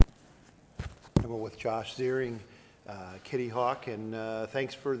we're with Josh Ziering, Kitty Hawk, and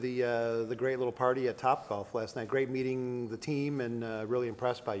thanks for the great little party at Topgolf last night. Great meeting the team, and really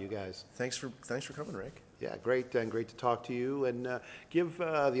impressed by you guys. Thanks for coming, Rick. Yeah, great, and great to talk to you. And give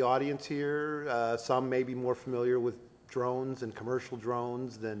the audience here, some may be more familiar with drones and commercial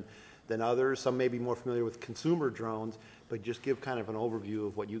drones than others. Some may be more familiar with consumer drones, but just give kind of an overview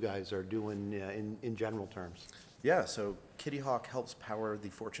of what you guys are doing in general terms. Yeah, so Kitty Hawk helps power the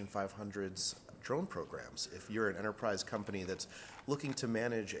Fortune 500's drone programs. If you're an enterprise company that's looking to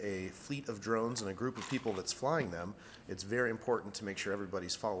manage a fleet of drones and a group of people that's flying them, it's very important to make sure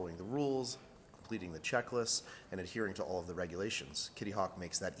everybody's following the rules, completing the checklists, and adhering to all of the regulations. Kitty Hawk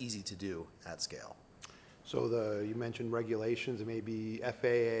makes that easy to do at scale. So you mentioned regulations, maybe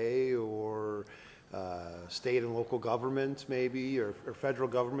FAA or state and local governments, maybe, or federal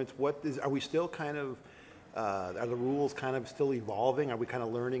governments. Are we still kind of? Are the rules kind of still evolving? Are we kind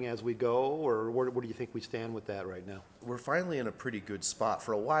of learning as we go, or where do you think we stand with that right now? We're finally in a pretty good spot.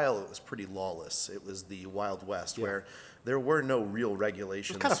 For a while, it was pretty lawless. It was the Wild West, where there were no real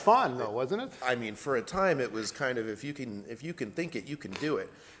regulations. It was kind of fun, though, wasn't it? I mean, for a time, it was kind of if you can think it, you can do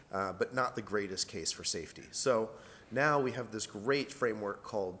it, but not the greatest case for safety. So now we have this great framework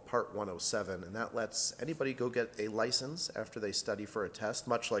called Part 107, and that lets anybody go get a license after they study for a test,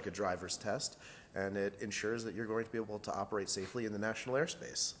 much like a driver's test, and it ensures that you're going to be able to operate safely in the national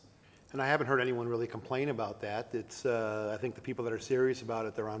airspace. And I haven't heard anyone really complain about that. It's I think the people that are serious about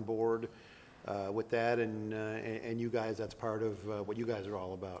it, they're on board with that, and you guys, that's part of what you guys are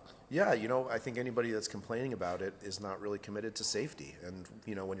all about. Yeah, I think anybody that's complaining about it is not really committed to safety. And,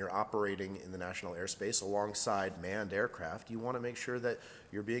 when you're operating in the national airspace alongside manned aircraft, you want to make sure that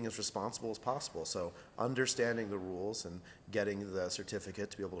you're being as responsible as possible. So understanding the rules and getting the certificate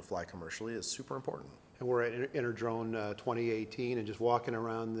to be able to fly commercially is super important. And we're at Interdrone 2018, and just walking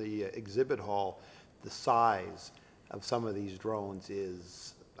around the exhibit hall, the size of some of these drones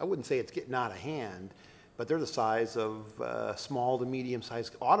is, I wouldn't say it's getting out of hand, but they're the size of small to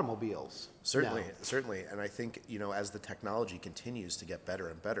medium-sized automobiles. Certainly, now. certainly. And I think, as the technology continues to get better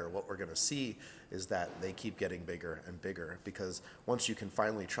and better, what we're going to see is that they keep getting bigger and bigger, because once you can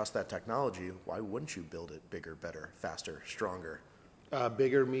finally trust that technology, why wouldn't you build it bigger, better, faster, stronger?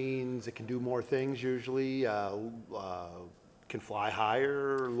 Bigger means it can do more things usually, can fly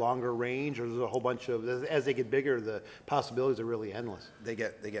higher, longer range, or there's a whole bunch of, as they get bigger, the possibilities are really endless. They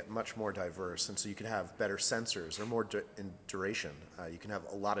get much more diverse, and so you can have better sensors or more in duration. You can have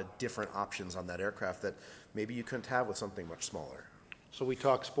a lot of different options on that aircraft that maybe you couldn't have with something much smaller. So we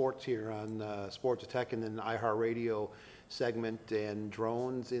talk sports here on Sports Tech and then iHeartRadio segment, and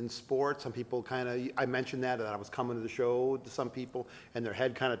drones in sports. Some people I mentioned that I was coming to the show to some people, and their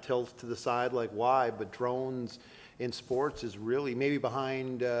head kind of tilts to the side like, why? But drones in sports is really, maybe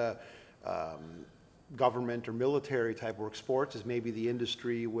behind government or military type work, sports is maybe the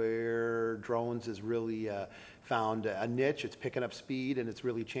industry where drones has really found a niche. It's picking up speed, and it's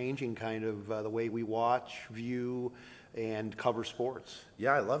really changing kind of the way we watch, view, and cover sports.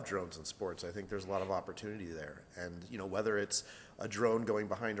 Yeah, I love drones in sports. I think there's a lot of opportunity there. And, whether it's a drone going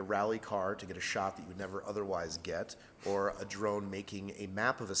behind a rally car to get a shot that you would never otherwise get, or a drone making a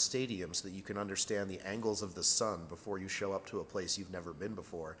map of a stadium so that you can understand the angles of the sun before you show up to a place you've never been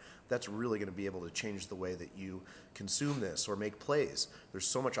before, that's really going to be able to change the way that you consume this or make plays. There's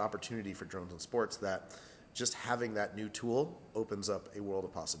so much opportunity for drones in sports that just having that new tool opens up a world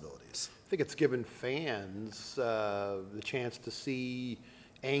of possibilities. I think it's given fans the chance to see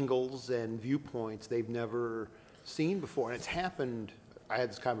angles and viewpoints they've never seen before. And it's happened, I had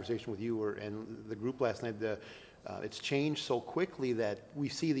this conversation with you and the group last night, it's changed so quickly that we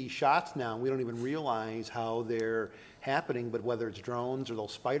see these shots now and we don't even realize how they're happening. But whether it's drones or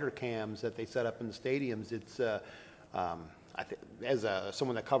those spider cams that they set up in the stadiums, it's I think, as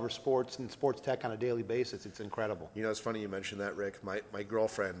someone that covers sports and sports tech on a daily basis, it's incredible. It's funny you mentioned that, Rick. My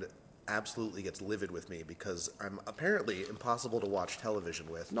girlfriend absolutely gets livid with me because I'm apparently impossible to watch television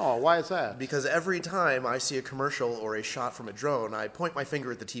with. No, why is that? Because every time I see a commercial or a shot from a drone, I point my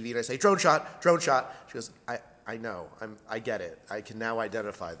finger at the TV and I say, drone shot, drone shot. She goes, I know, I get it. I can now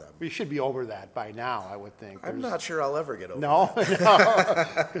identify them. We should be over that by now, I would think. I'm not sure I'll ever get over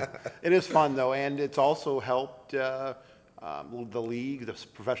that. No. It is fun, though, and it's also helped the league, the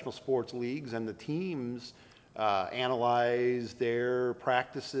professional sports leagues, and the teams analyze their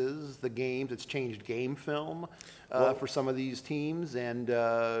practices, the games. It's changed game film for some of these teams, and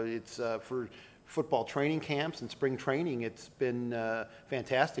it's for football training camps and spring training. It's been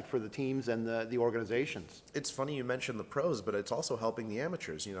fantastic for the teams and the organizations. It's funny you mentioned the pros, but it's also helping the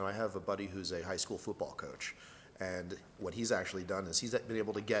amateurs. I have a buddy who's a high school football coach, And what he's actually done is he's been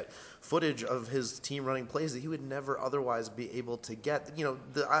able to get footage of his team running plays that he would never otherwise be able to get. You know,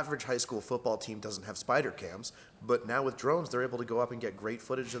 the average high school football team doesn't have spider cams, but now with drones, they're able to go up and get great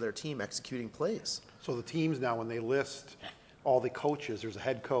footage of their team executing plays. So the teams now, when they list all the coaches, there's a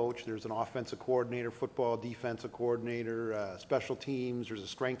head coach, there's an offensive coordinator, football defensive coordinator, special teams, there's a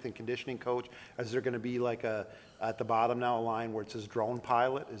strength and conditioning coach. Is there going to be like at the bottom now, a line where it says drone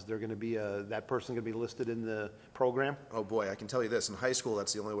pilot? Is there going to be that person going to be listed in the program? Oh boy, I can tell you this. In high school,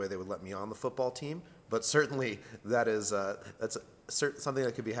 that's the only way they would let me on the football team. But certainly that is something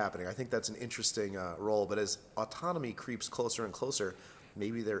that could be happening. I think that's an interesting role. But as autonomy creeps closer and closer,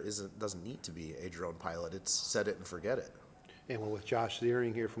 maybe doesn't need to be a drone pilot. It's set it and forget it. And we're with Josh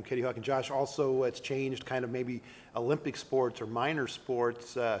Ziering here from Kitty Hawk. And Josh, also it's changed kind of maybe Olympic sports or minor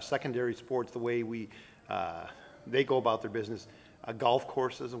sports, secondary sports, the way they go about their business. Golf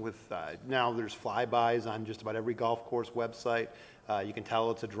courses, and with now there's flybys on just about every golf course website. You can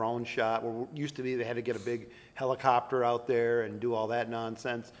tell it's a drone shot. Where it used to be they had to get a big helicopter out there and do all that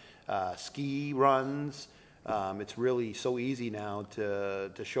nonsense. Ski runs. It's really so easy now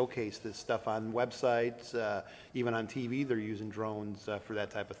to showcase this stuff on websites, even on TV. They're using drones for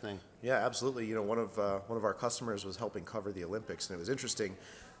that type of thing. Yeah, absolutely. You know, one of our customers was helping cover the Olympics, and it was interesting.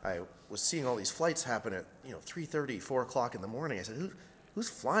 I was seeing all these flights happen at 3:30, 4 o'clock in the morning. I said, who's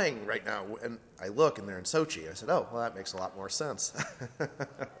flying right now? And I look, and they're in Sochi. I said, oh, well, that makes a lot more sense.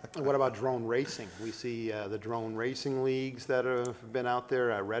 What about drone racing? We see the drone racing leagues that have been out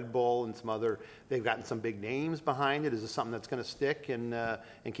there, Red Bull and some other. They've gotten some big names behind it. Is this something that's going to stick and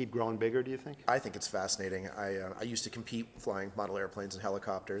keep growing bigger, do you think? I think it's fascinating. I used to compete flying model airplanes and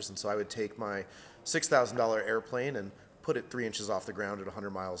helicopters, and so I would take my $6,000 airplane and put it 3 inches off the ground at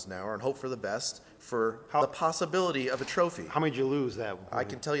 100 miles an hour and hope for the best for the possibility of a trophy. How many did you lose that? I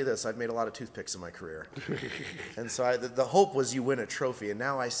can tell you this, I've made a lot of toothpicks in my career. And so the hope was you win a trophy, and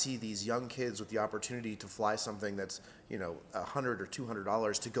now I see these young kids with the opportunity to fly something that's, $100 or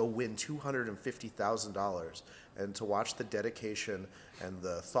 $200 to go win $250,000. And to watch the dedication and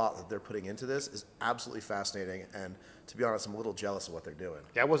the thought that they're putting into this is absolutely fascinating. And to be honest, I'm a little jealous of what they're doing.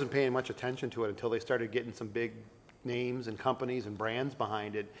 Yeah, I wasn't paying much attention to it until they started getting some big names and companies and brands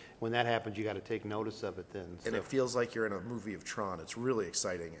behind it. When that happens, you got to take notice of it then. And it feels like you're in a movie of Tron. It's really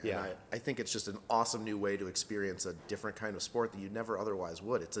exciting. And yeah. I think it's just an awesome new way to experience a different kind of sport that you never otherwise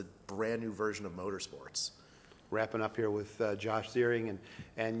would. It's a brand new version of motorsports. Wrapping up here with Josh Ziering,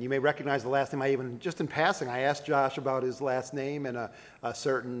 and you may recognize the last name. I even, just in passing, I asked Josh about his last name, and a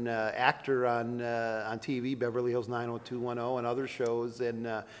certain actor on TV, Beverly Hills 90210 and other shows,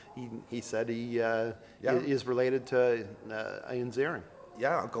 and he said he is related to Ian Ziering.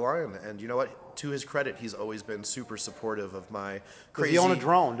 Yeah, Uncle Ian. And you know what? To his credit, he's always been super supportive of my crazy... Does he own a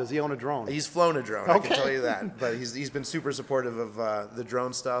drone? Does he own a drone? He's flown a drone, okay. I can tell you that. But he's been super supportive of the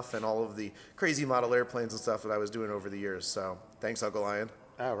drone stuff and all of the crazy model airplanes and stuff that I was doing over the years. So thanks, Uncle Ian.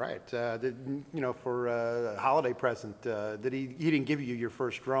 All right. For a holiday present, he didn't give you your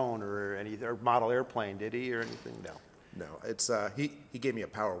first drone or model airplane, did he, or anything? No. No, it's he gave me a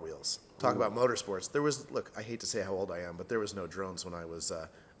Power Wheels. Talk about motorsports. Look, I hate to say how old I am, but there was no drones when I was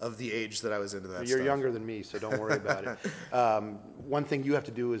of the age that I was into that You're stuff. younger than me, so don't worry about it. One thing you have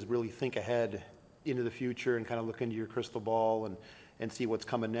to do is really think ahead into the future and kind of look into your crystal ball and see what's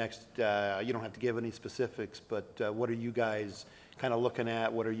coming next. You don't have to give any specifics, but what are you guys kind of looking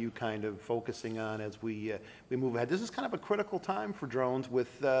at? What are you kind of focusing on as we move ahead? This is kind of a critical time for drones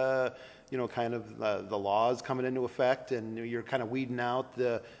with the laws coming into effect, and you're kind of weeding out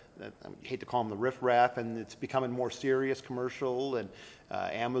I hate to call them the riffraff, and it's becoming more serious commercial, and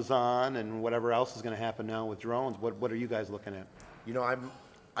Amazon and whatever else is going to happen now with drones. What are you guys looking at?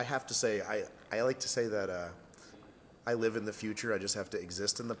 I have to say, I like to say that I live in the future. I just have to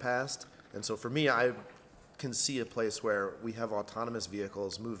exist in the past. And so for me, I can see a place where we have autonomous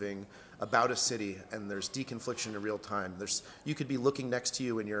vehicles moving about a city, and there's deconfliction in real time. You could be looking next to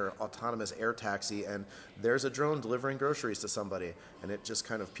you in your autonomous air taxi, and there's a drone delivering groceries to somebody, and it just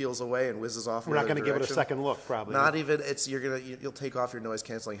kind of peels away and whizzes off. We're not going to give it a second look, probably. Not even. You'll take off your noise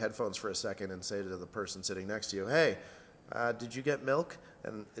canceling headphones for a second and say to the person sitting next to you, "Hey, did you get milk?"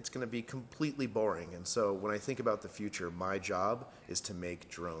 And it's going to be completely boring. And so when I think about the future, my job is to make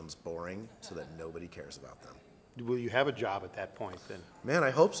drones boring so that nobody cares about them. Will you have a job at that point then? Man, I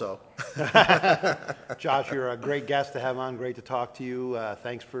hope so. Josh, you're a great guest to have on. Great to talk to you.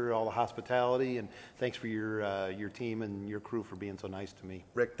 Thanks for all the hospitality, and thanks for your team and your crew for being so nice to me.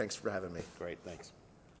 Rick, thanks for having me. Great, thanks.